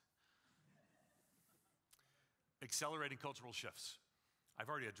podcast. Accelerating cultural shifts. I've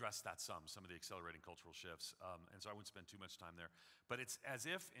already addressed that some of the accelerating cultural shifts, and so I wouldn't spend too much time there. But it's as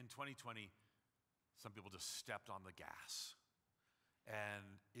if in 2020, some people just stepped on the gas.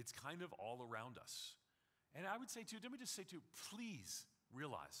 And it's kind of all around us. And I would say too, let me just say too, please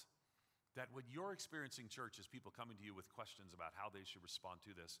realize that what you're experiencing, church, is people coming to you with questions about how they should respond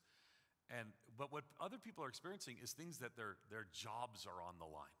to this. But what other people are experiencing is things that their jobs are on the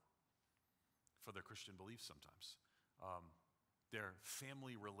line for their Christian beliefs sometimes. Their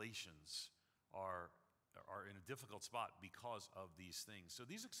family relations are in a difficult spot because of these things. So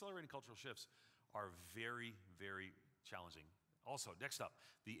these accelerating cultural shifts are very, very challenging. Also, next up,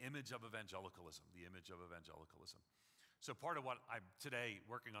 the image of evangelicalism, the image of evangelicalism. So part of what I'm today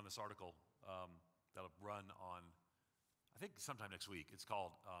working on this article that'll run on, I think sometime next week. It's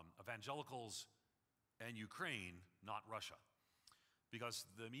called Evangelicals and Ukraine, Not Russia. Because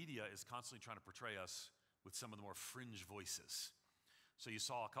the media is constantly trying to portray us with some of the more fringe voices. So you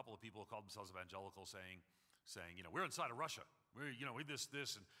saw a couple of people who called themselves evangelical saying, we're inside of Russia. We this,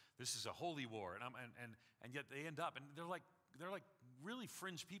 and this is a holy war. And yet they end up, and they're like really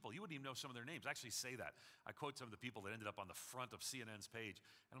fringe people. You wouldn't even know some of their names. I actually say that. I quote some of the people that ended up on the front of CNN's page.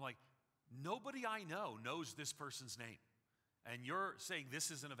 And I'm like, nobody I know knows this person's name. And you're saying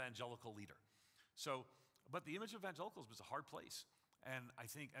this is an evangelical leader. So, but the image of evangelicalism is a hard place. And I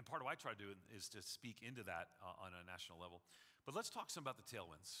think, and part of what I try to do is to speak into that on a national level. But let's talk some about the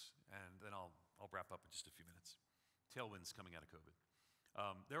tailwinds, and then I'll wrap up in just a few minutes. Tailwinds coming out of COVID.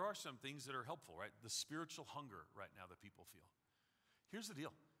 There are some things that are helpful, right? The spiritual hunger right now that people feel. Here's the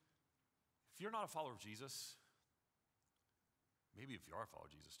deal. If you're not a follower of Jesus, maybe if you are a follower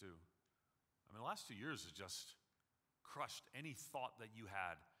of Jesus too, I mean, the last 2 years has just crushed any thought that you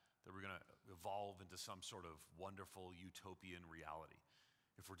had that we're going to evolve into some sort of wonderful utopian reality.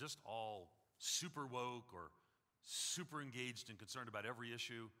 If we're just all super woke or super engaged and concerned about every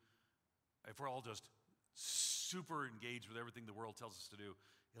issue, if we're all just super engaged with everything the world tells us to do,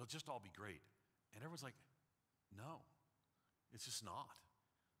 it'll just all be great. And everyone's like, no, it's just not.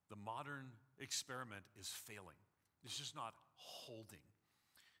 The modern experiment is failing. It's just not holding.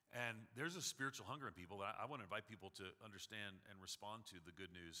 And there's a spiritual hunger in people that I want to invite people to understand and respond to the good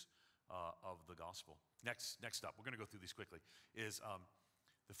news of the gospel. Next up, we're going to go through these quickly, is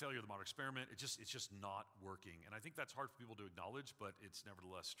the failure of the modern experiment. It's just not working. And I think that's hard for people to acknowledge, but it's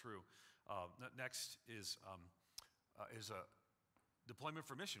nevertheless true. Next is a deployment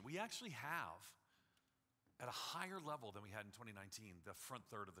for mission. We actually have, at a higher level than we had in 2019, the front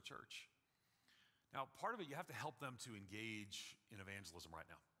third of the church. Now, part of it, you have to help them to engage in evangelism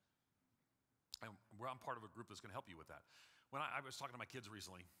right now. And I'm part of a group that's going to help you with that. When I was talking to my kids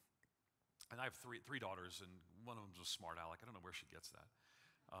recently, and I have three daughters, and one of them's a smart aleck. I don't know where she gets that.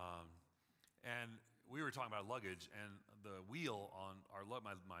 And we were talking about luggage, and the wheel on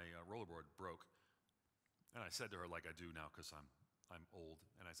my rollerboard broke. And I said to her, like I do now, because I'm old.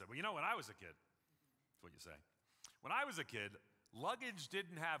 And I said, well, when I was a kid, that's what you say. When I was a kid, luggage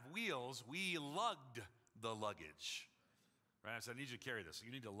didn't have wheels. We lugged the luggage. Right? I said, I need you to carry this. You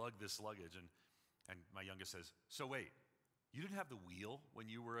need to lug this luggage. And my youngest says, so wait, you didn't have the wheel when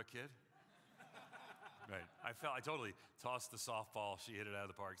you were a kid? Right. I totally tossed the softball. She hit it out of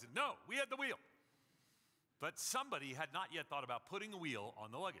the park. Said, no, we had the wheel. But somebody had not yet thought about putting a wheel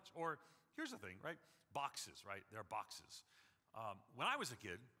on the luggage. Or here's the thing, right? Boxes, right? There are boxes. When I was a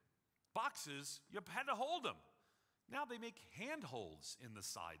kid, boxes, you had to hold them. Now they make handholds in the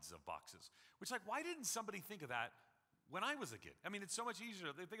sides of boxes, which why didn't somebody think of that when I was a kid? I mean, it's so much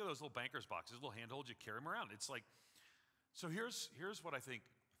easier. They think of those little banker's boxes, little handholds, you carry them around. It's like, so here's what I think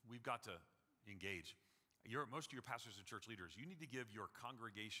we've got to engage. Most of your pastors and church leaders, you need to give your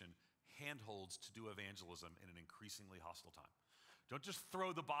congregation handholds to do evangelism in an increasingly hostile time. Don't just throw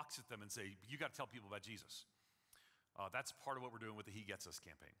the box at them and say, you got to tell people about Jesus. That's part of what we're doing with the He Gets Us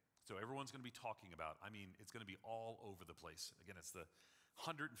campaign. So everyone's going to be talking about, it's going to be all over the place. Again, it's the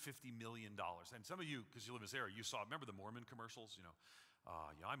 $150 million. And some of you, because you live in this area, you remember the Mormon commercials?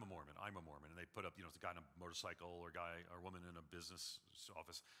 I'm a Mormon. And they put up, it's a guy on a motorcycle or woman in a business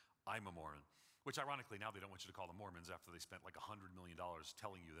office. I'm a Mormon. Which ironically, now they don't want you to call them Mormons after they spent like $100 million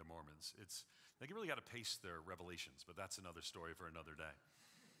telling you they're Mormons. They really got to pace their revelations, but that's another story for another day.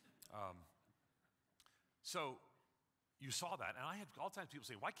 So you saw that, and I had all times people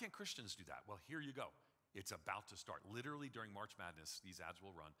say, why can't Christians do that? Well, here you go. It's about to start. Literally during March Madness, these ads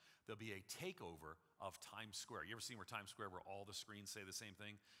will run. There'll be a takeover of Times Square. You ever seen where Times Square, where all the screens say the same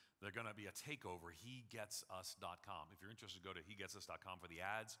thing? They're going to be a takeover, hegetsus.com. If you're interested, go to hegetsus.com for the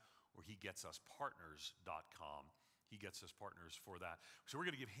ads, or hegetsuspartners.com. He gets us partners for that. So we're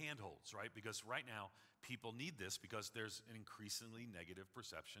going to give handholds, right? Because right now, people need this because there's an increasingly negative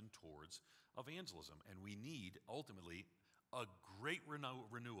perception towards evangelism. And we need, ultimately, a great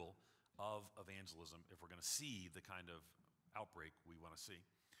renewal of evangelism if we're going to see the kind of outbreak we want to see.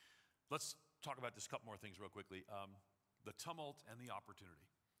 Let's talk about just a couple more things real quickly. The tumult and the opportunity.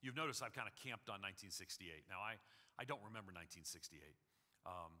 You've noticed I've kind of camped on 1968. Now, I don't remember 1968.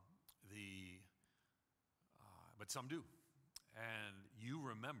 But some do. And you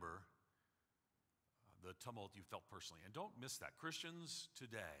remember the tumult you felt personally. And don't miss that. Christians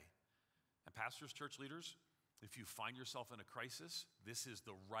today, and pastors, church leaders, if you find yourself in a crisis, this is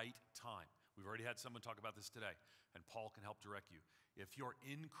the right time. We've already had someone talk about this today, and Paul can help direct you. If you're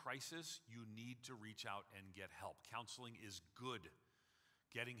in crisis, you need to reach out and get help. Counseling is good.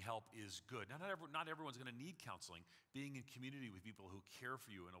 Getting help is good. Now, not everyone's going to need counseling. Being in community with people who care for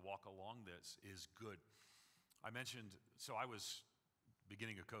you and walk along this is good. I mentioned, so I was,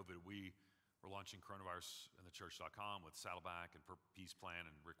 beginning of COVID, we were launching coronavirusinthechurch.com with Saddleback and Peace Plan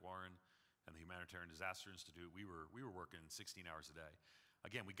and Rick Warren and the Humanitarian Disaster Institute. We were working 16 hours a day.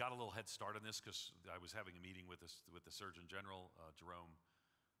 Again, we got a little head start on this because I was having a meeting with the Surgeon General, Jerome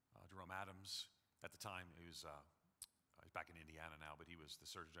Adams. At the time, he's back in Indiana now, but he was the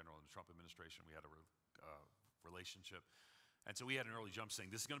Surgeon General in the Trump administration. We had a relationship. And so we had an early jump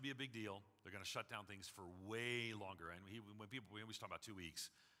saying, this is going to be a big deal. They're going to shut down things for way longer. And when we always talk about 2 weeks,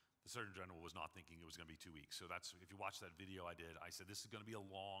 the Surgeon General was not thinking it was going to be 2 weeks. So that's, if you watch that video I did, I said, this is going to be a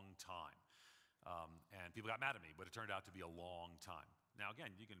long time. And people got mad at me, but it turned out to be a long time. Now,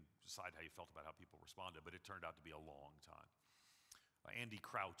 again, you can decide how you felt about how people responded, but it turned out to be a long time. Andy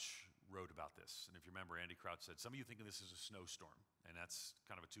Crouch wrote about this. And if you remember, Andy Crouch said, some of you thinking this is a snowstorm, and that's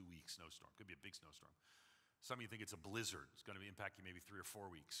kind of a 2-week snowstorm. Could be a big snowstorm. Some of you think it's a blizzard. It's going to impact you maybe 3 or 4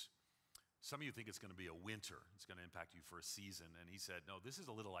 weeks. Some of you think it's going to be a winter. It's going to impact you for a season. And he said, no, this is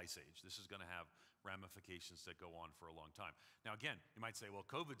a little ice age. This is going to have ramifications that go on for a long time. Now, again, you might say, well,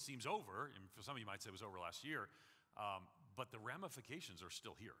 COVID seems over. And for some of you might say it was over last year. But the ramifications are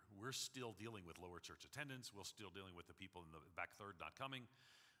still here. We're still dealing with lower church attendance. We're still dealing with the people in the back third not coming.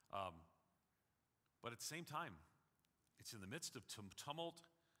 But at the same time, it's in the midst of tumult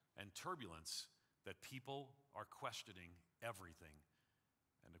and turbulence that people are questioning everything.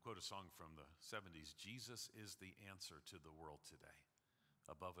 And to quote a song from the 70s, Jesus is the answer to the world today.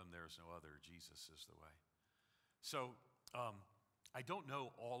 Above him there is no other. Jesus is the way. So I don't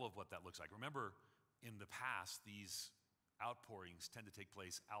know all of what that looks like. Remember, in the past, these outpourings tend to take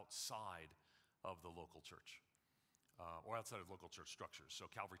place outside of the local church or outside of local church structures. So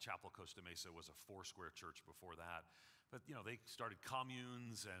Calvary Chapel, Costa Mesa was a 4-square church before that. But, you know, they started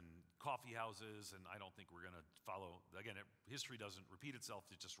communes and coffee houses, and I don't think we're going to follow. Again, history doesn't repeat itself,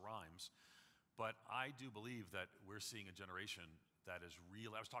 it just rhymes. But I do believe that we're seeing a generation that is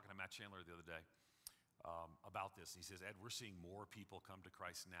real. I was talking to Matt Chandler the other day about this, and he says, Ed, we're seeing more people come to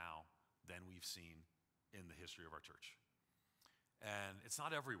Christ now than we've seen in the history of our church. And it's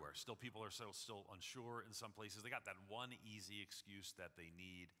not everywhere. Still, people are still unsure in some places. They got that one easy excuse that they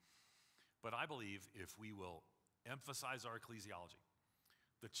need. But I believe if we will emphasize our ecclesiology,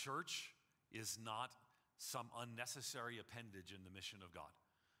 the church is not some unnecessary appendage in the mission of God,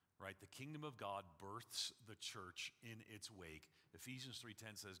 right? The kingdom of God births the church in its wake. Ephesians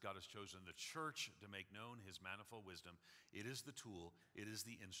 3:10 says God has chosen the church to make known his manifold wisdom. It is the tool, it is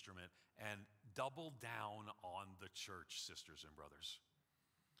the instrument, and double down on the church, sisters and brothers.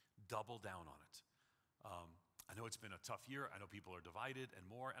 Double down on it. I know it's been a tough year. I know people are divided and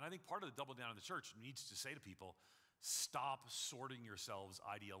more. And I think part of the double down in the church needs to say to people, stop sorting yourselves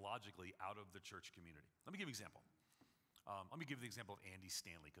ideologically out of the church community. Let me give you an example. Let me give you the example of Andy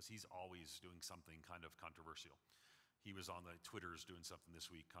Stanley, because he's always doing something kind of controversial. He was on the Twitters doing something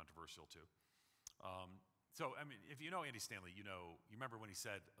this week, controversial too. So, I mean, if you know Andy Stanley, you remember when he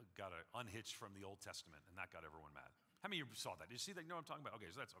said, got to unhitch from the Old Testament, and that got everyone mad. How many of you saw that? Did you see that? You know what I'm talking about?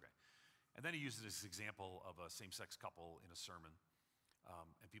 Okay, so that's okay. And then he used this example of a same-sex couple in a sermon,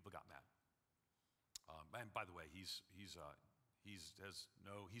 and people got mad. And by the way, he's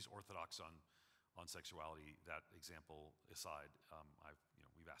orthodox on sexuality. That example aside,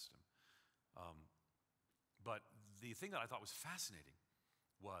 we've asked him. But the thing that I thought was fascinating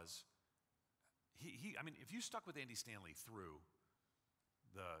was I mean, if you stuck with Andy Stanley through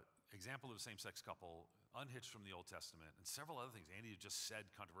the example of a same-sex couple, unhitched from the Old Testament, and several other things Andy had just said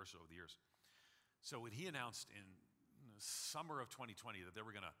controversial over the years. So when he announced in the summer of 2020 that they were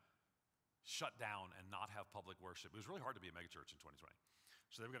going to shut down and not have public worship, it was really hard to be a megachurch in 2020.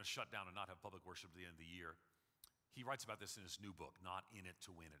 So they were going to shut down and not have public worship at the end of the year. He writes about this in his new book, Not In It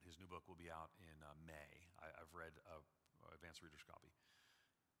to Win It. His new book will be out in May. I've read advanced reader's copy.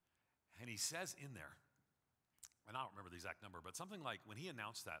 And he says in there, and I don't remember the exact number, but something like when he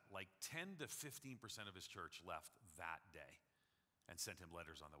announced that, like 10 to 15% of his church left that day and sent him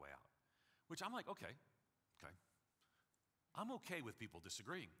letters on the way out. Which I'm like, okay. I'm okay with people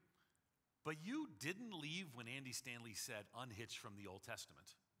disagreeing. But you didn't leave when Andy Stanley said unhitched from the Old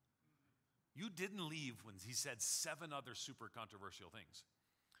Testament. You didn't leave when he said 7 other super controversial things.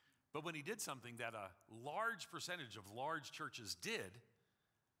 But when he did something that a large percentage of large churches did,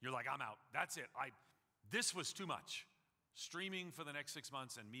 you're like, I'm out. That's it. This was too much. Streaming for the next 6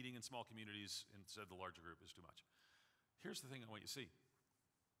 months and meeting in small communities instead of the larger group is too much. Here's the thing I want you to see.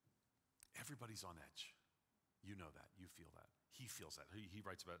 Everybody's on edge. You know that. You feel that. He feels that. He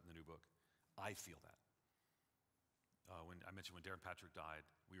writes about it in the new book. I feel that. When I mentioned when Darren Patrick died,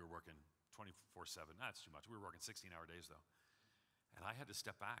 we were working 24/7. That's too much. We were working 16-hour days, though. And I had to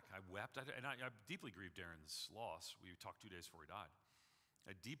step back. I wept. I deeply grieved Darren's loss. We talked 2 days before he died.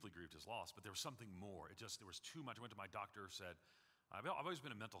 I deeply grieved his loss, but there was something more. There was too much. I went to my doctor, said, I've always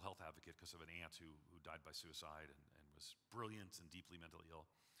been a mental health advocate because of an aunt who died by suicide and was brilliant and deeply mentally ill.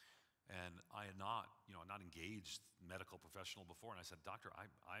 And I had not engaged medical professional before. And I said, doctor,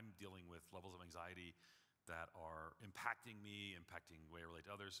 I'm dealing with levels of anxiety that are impacting me, impacting the way I relate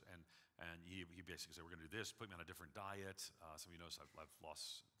to others. And he basically said, we're going to do this, put me on a different diet. Some of you notice I've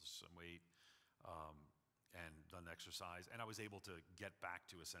lost some weight and done exercise. And I was able to get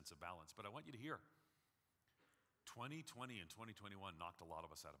back to a sense of balance. But I want you to hear, 2020 and 2021 knocked a lot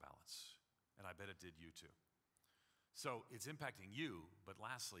of us out of balance. And I bet it did you too. So it's impacting you, but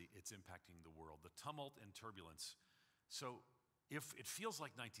lastly, it's impacting the world. The tumult and turbulence. So if it feels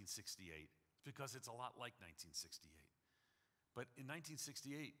like 1968, it's because it's a lot like 1968. But in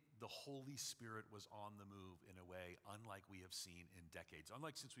 1968, the Holy Spirit was on the move in a way unlike we have seen in decades.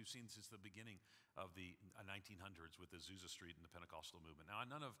 Unlike we've seen since the beginning of the 1900s with Azusa Street and the Pentecostal movement. Now,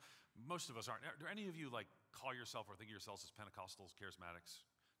 most of us aren't. Do any of you call yourself or think of yourselves as Pentecostals, charismatics?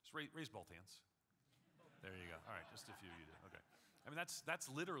 Just raise both hands. There you go. All right, just a few of you did. Okay. I mean, that's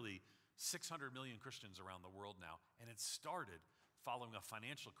literally 600 million Christians around the world now, and it started following a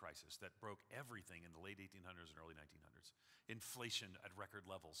financial crisis that broke everything in the late 1800s and early 1900s. Inflation at record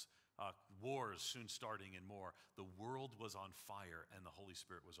levels, wars soon starting and more. The world was on fire, and the Holy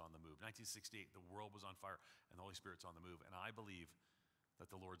Spirit was on the move. 1968, the world was on fire, and the Holy Spirit's on the move, and I believe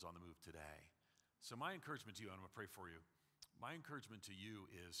that the Lord's on the move today. So my encouragement to you, and I'm going to pray for you, my encouragement to you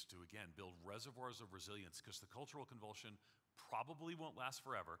is to, again, build reservoirs of resilience, because the cultural convulsion probably won't last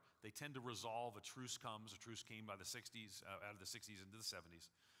forever. They tend to resolve. A truce comes. A truce came by the 60s, out of the 60s into the 70s.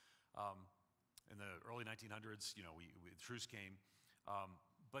 In the early 1900s, the truce came.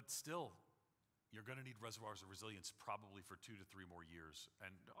 But still, you're going to need reservoirs of resilience probably for 2 to 3 more years,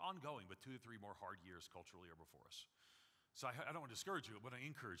 and ongoing, but 2 to 3 more hard years culturally are before us. So I don't want to discourage you, but I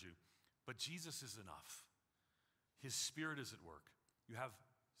encourage you. But Jesus is enough. His Spirit is at work. You have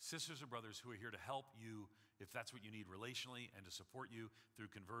sisters and brothers who are here to help you if that's what you need relationally, and to support you through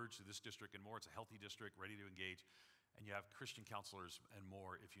Converge, through this district and more. It's a healthy district, ready to engage. And you have Christian counselors and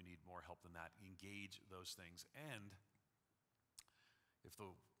more if you need more help than that. Engage those things. And if the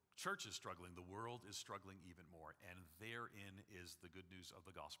church is struggling, the world is struggling even more. And therein is the good news of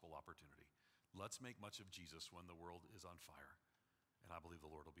the gospel opportunity. Let's make much of Jesus when the world is on fire. And I believe the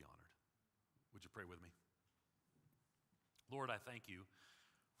Lord will be honored. Would you pray with me? Lord, I thank you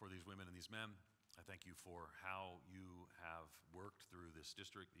for these women and these men. I thank you for how you have worked through this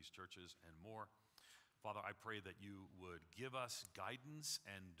district, these churches, and more. Father, I pray that you would give us guidance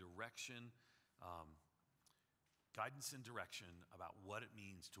and direction about what it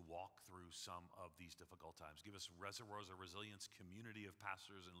means to walk through some of these difficult times. Give us reservoirs of resilience, community of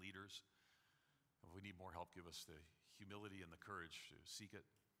pastors and leaders. If we need more help, give us the humility and the courage to seek it.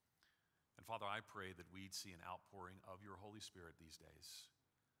 And Father, I pray that we'd see an outpouring of your Holy Spirit these days.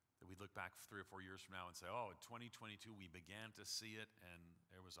 That we'd look back 3 or 4 years from now and say, in 2022 we began to see it, and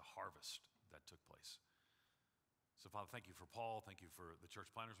there was a harvest that took place. So Father, thank you for Paul. Thank you for the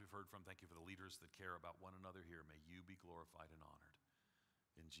church planners we've heard from. Thank you for the leaders that care about one another here. May you be glorified and honored.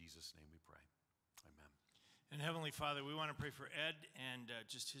 In Jesus' name we pray. Amen. And Heavenly Father, we want to pray for Ed and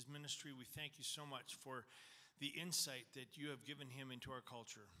just his ministry. We thank you so much for the insight that you have given him into our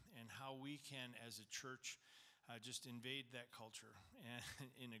culture, and how we can, as a church, just invade that culture and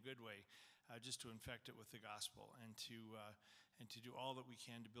in a good way, just to infect it with the gospel, and to do all that we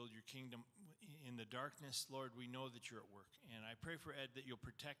can to build your kingdom in the darkness. Lord, we know that you're at work, and I pray for Ed that you'll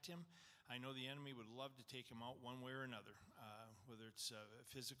protect him. I know the enemy would love to take him out one way or another, whether it's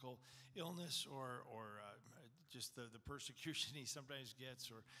physical illness or just the persecution he sometimes gets,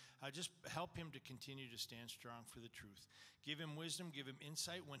 or just help him to continue to stand strong for the truth. Give him wisdom, give him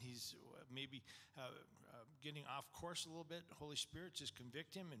insight when he's maybe getting off course a little bit. Holy Spirit, just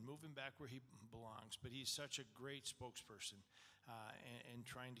convict him and move him back where he belongs. But he's such a great spokesperson and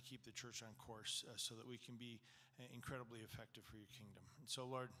trying to keep the church on course so that we can be incredibly effective for your kingdom. And so,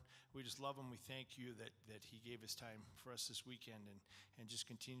 Lord, we just love him. We thank you that he gave his time for us this weekend, and just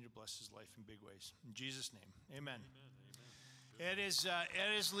continue to bless his life in big ways. In Jesus' name, amen. Amen. Ed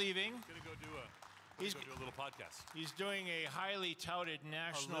is leaving. He's going to go do He's go do a little podcast. He's doing a highly touted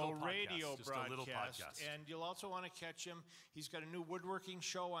national radio just a little broadcast, podcast. and you'll also want to catch him. He's got a new woodworking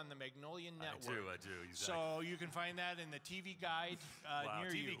show on the Magnolia Network. I do. Exactly. So you can find that in the TV Guide wow,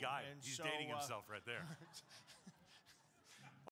 near TV you. Guide. And He's so, dating himself right there.